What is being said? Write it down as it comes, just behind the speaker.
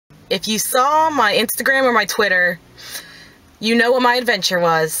if you saw my Instagram or my Twitter, you know what my adventure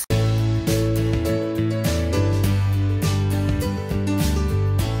was.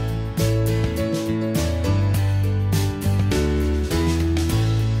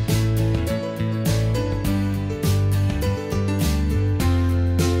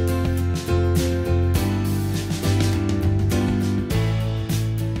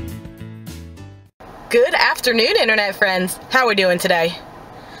 Good afternoon, internet friends. How are we doing today?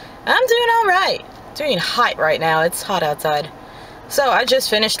 I'm doing alright. Doing hot right now. It's hot outside. So I just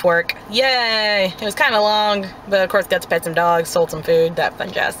finished work. Yay! It was kind of long, but of course got to pet some dogs, sold some food, that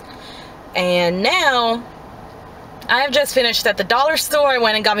fun jazz. And now I have just finished at the dollar store. I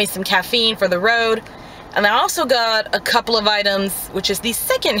went and got me some caffeine for the road. And I also got a couple of items, which is the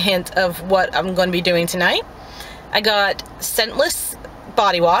second hint of what I'm going to be doing tonight. I got scentless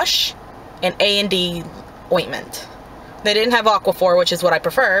body wash and A&D ointment. They didn't have Aquaphor, which is what I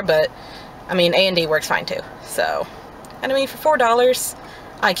prefer, but I mean A&D works fine too. So, and I mean for $4,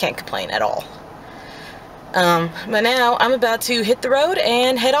 I can't complain at all. But now I'm about to hit the road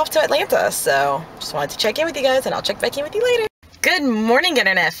and head off to Atlanta. So, just wanted to check in with you guys, and I'll check back in with you later. Good morning,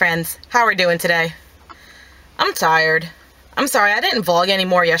 internet friends. How are we doing today? I'm tired. I'm sorry I didn't vlog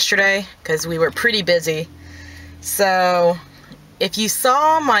anymore yesterday because we were pretty busy. So, if you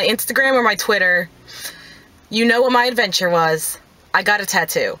saw my Instagram or my Twitter, you know what my adventure was. I got a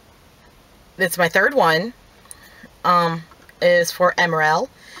tattoo. It's my third one. It is for Emerald.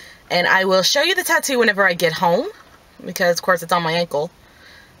 And I will show you the tattoo whenever I get home, because of course it's on my ankle.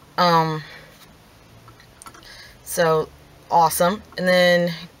 So awesome. And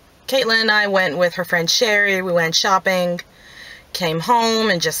then Caitlin and I went with her friend Sherry. We went shopping, came home,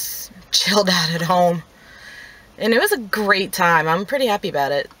 and just chilled out at home. And it was a great time. I'm pretty happy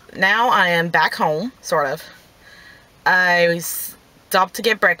about it. Now I am back home, sort of. I stopped to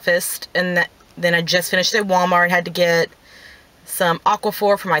get breakfast, and then I just finished at Walmart. Had to get some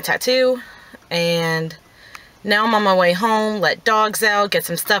Aquaphor for my tattoo. And now I'm on my way home, let dogs out, get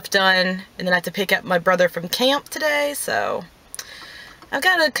some stuff done. And then I have to pick up my brother from camp today. So I've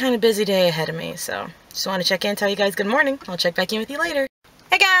got a kind of busy day ahead of me. So just want to check in, tell you guys good morning. I'll check back in with you later.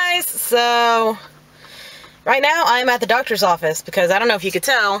 Hey guys, so right now, I'm at the doctor's office because I don't know if you could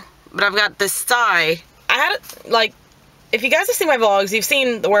tell, but I've got this sty. I had, like, if you guys have seen my vlogs, you've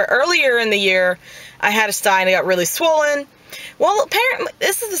seen where earlier in the year, I had a sty and it got really swollen. Well, apparently,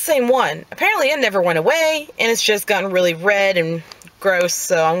 this is the same one. Apparently, it never went away, and it's just gotten really red and gross,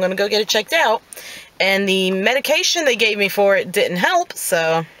 so I'm going to go get it checked out. And the medication they gave me for it didn't help,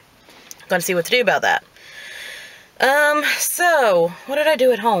 so I'm going to see what to do about that. So, what did I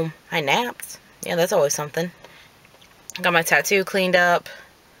do at home? I napped. Yeah, that's always something. I got my tattoo cleaned up.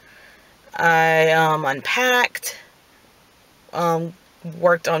 I unpacked.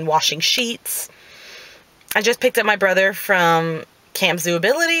 Worked on washing sheets. I just picked up my brother from Camp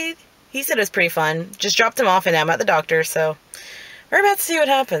Zooability. He said it was pretty fun. Just dropped him off and now I'm at the doctor, so we're about to see what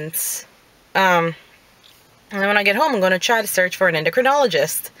happens. And then when I get home, I'm going to try to search for an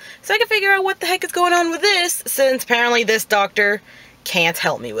endocrinologist so I can figure out what the heck is going on with this, since apparently this doctor can't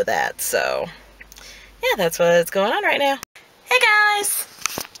help me with that, so yeah, that's what's going on right now. Hey guys!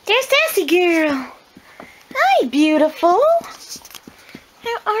 There's Sassy Girl! Hi, beautiful!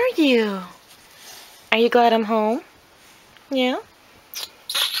 How are you? Are you glad I'm home? Yeah?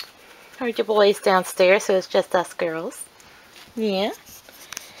 Heard your boys downstairs, so it's just us girls. Yeah?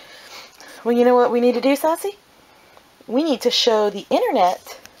 Well, you know what we need to do, Sassy? We need to show the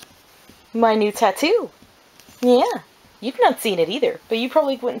internet my new tattoo. Yeah. You've not seen it either, but you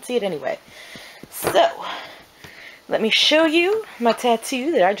probably wouldn't see it anyway. So, let me show you my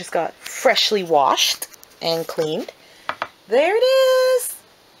tattoo that I just got freshly washed and cleaned. There it is!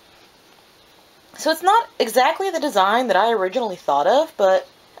 So it's not exactly the design that I originally thought of, but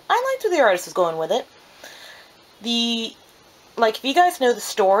I liked where the artist was going with it. If you guys know the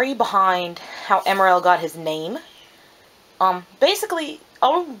story behind how Emerald got his name, basically,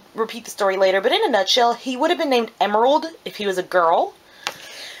 I'll repeat the story later, but in a nutshell, he would have been named Emerald if he was a girl.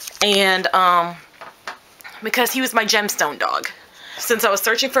 And, because he was my gemstone dog. Since I was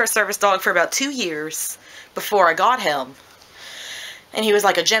searching for a service dog for about 2 years before I got him. And he was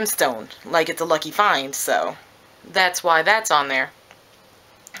like a gemstone, like it's a lucky find, so that's why that's on there.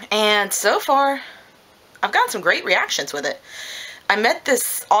 And so far, I've gotten some great reactions with it. I met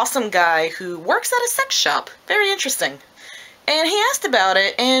this awesome guy who works at a sex shop. Very interesting. And he asked about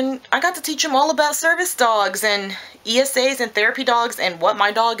it, and I got to teach him all about service dogs and ESAs and therapy dogs and what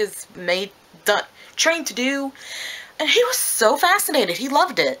my dog is trained to do. And he was so fascinated. He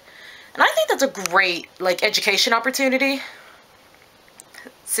loved it. And I think that's a great, education opportunity.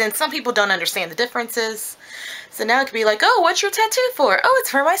 since some people don't understand the differences. So now it could be like, oh, what's your tattoo for? Oh, it's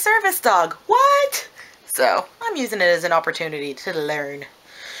for my service dog. What? So I'm using it as an opportunity to learn.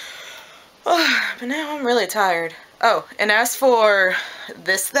 Oh, but now I'm really tired. Oh, and as for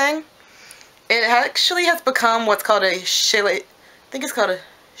this thing, it actually has become what's called a I think it's called a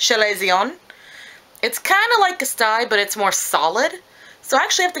chalazion. It's kind of like a sty, but it's more solid. So I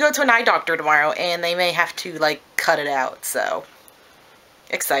actually have to go to an eye doctor tomorrow, and they may have to, like, cut it out, so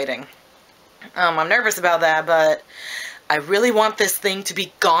exciting. I'm nervous about that, but I really want this thing to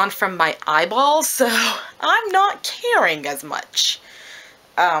be gone from my eyeballs, so I'm not caring as much.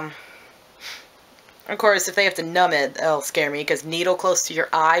 Of course, if they have to numb it, that'll scare me, because needle close to your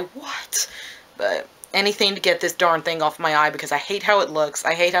eye, what? But anything to get this darn thing off my eye, because I hate how it looks,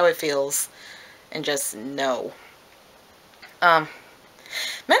 I hate how it feels, and just no.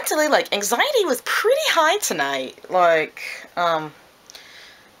 Mentally, like, anxiety was pretty high tonight. Like,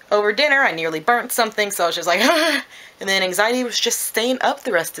 over dinner, I nearly burnt something, so I was just like, and then anxiety was just staying up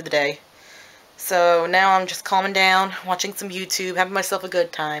the rest of the day. So now I'm just calming down, watching some YouTube, having myself a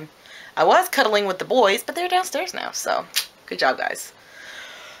good time. I was cuddling with the boys, but they're downstairs now, so good job, guys.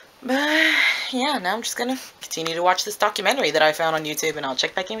 But, yeah, now I'm just gonna continue to watch this documentary that I found on YouTube, and I'll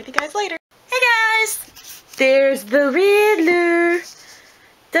check back in with you guys later. Hey, guys! There's the Riddler!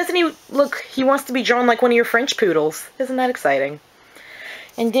 Doesn't he look, he wants to be drawn like one of your French poodles. Isn't that exciting?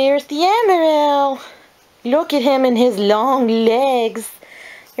 And there's the Emerald. Look at him and his long legs.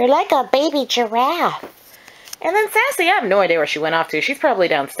 You're like a baby giraffe. And then Sassy, I have no idea where she went off to. She's probably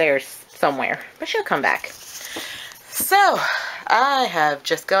downstairs somewhere, but she'll come back. So, I have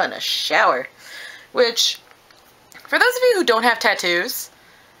just gotten a shower, which, for those of you who don't have tattoos,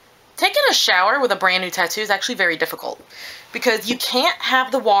 taking a shower with a brand new tattoo is actually very difficult, because you can't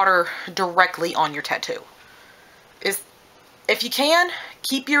have the water directly on your tattoo. If you can,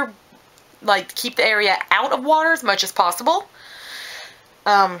 keep the area out of water as much as possible,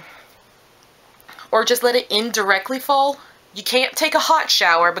 or just let it indirectly fall. You can't take a hot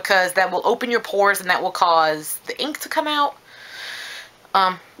shower because that will open your pores and that will cause the ink to come out.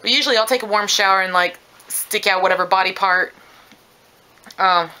 But usually I'll take a warm shower and like stick out whatever body part.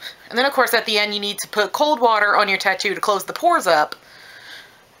 And then of course at the end you need to put cold water on your tattoo to close the pores up.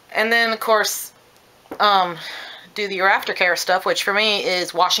 And then of course do your aftercare stuff, which for me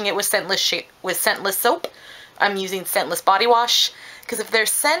is washing it with scentless soap. I'm using scentless body wash because if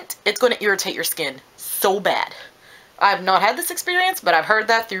there's scent, it's going to irritate your skin so bad. I've not had this experience, but I've heard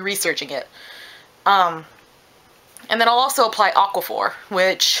that through researching it. And then I'll also apply Aquaphor,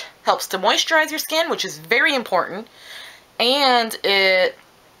 which helps to moisturize your skin, which is very important. And it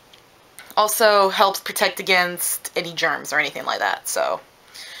also helps protect against any germs or anything like that. So,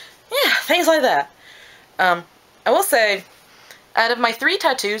 yeah, things like that. I will say, out of my 3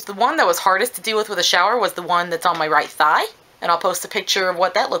 tattoos, the one that was hardest to deal with a shower was the one that's on my right thigh. And I'll post a picture of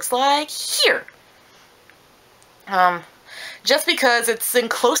what that looks like here. Just because it's in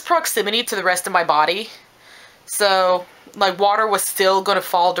close proximity to the rest of my body. So, like, water was still going to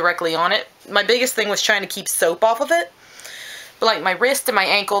fall directly on it. My biggest thing was trying to keep soap off of it. But, like, my wrist and my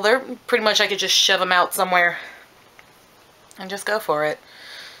ankle, they're pretty much, I could just shove them out somewhere. And just go for it.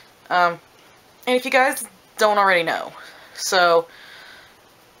 And if you guys don't already know. So,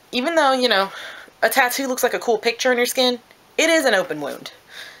 even though, you know, a tattoo looks like a cool picture on your skin, it is an open wound.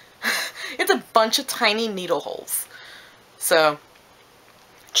 It's a bunch of tiny needle holes. So,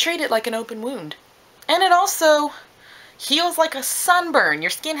 treat it like an open wound. And it also heals like a sunburn.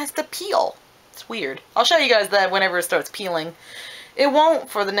 Your skin has to peel. It's weird. I'll show you guys that whenever it starts peeling. It won't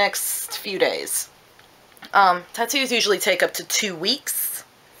for the next few days. Tattoos usually take up to 2 weeks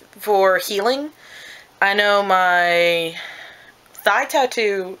for healing. I know my thigh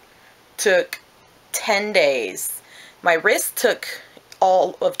tattoo took 10 days. My wrist took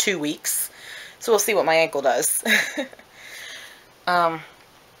all of 2 weeks. So we'll see what my ankle does.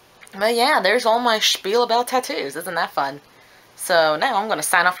 But yeah, there's all my spiel about tattoos. Isn't that fun? So now I'm going to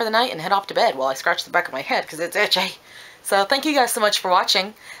sign off for the night and head off to bed while I scratch the back of my head because it's itchy. So thank you guys so much for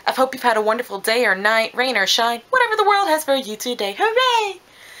watching. I hope you've had a wonderful day or night, rain or shine, whatever the world has for you today. Hooray!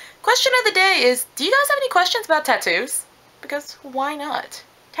 Question of the day is, do you guys have any questions about tattoos? Because why not?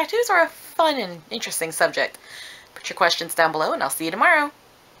 Tattoos are a fun and interesting subject. Put your questions down below and I'll see you tomorrow.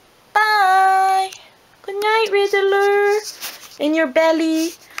 Bye! Good night, Riddler! In your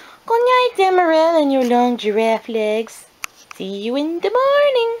belly. Good night, Emerald, and your long giraffe legs. See you in the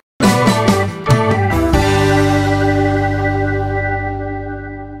morning.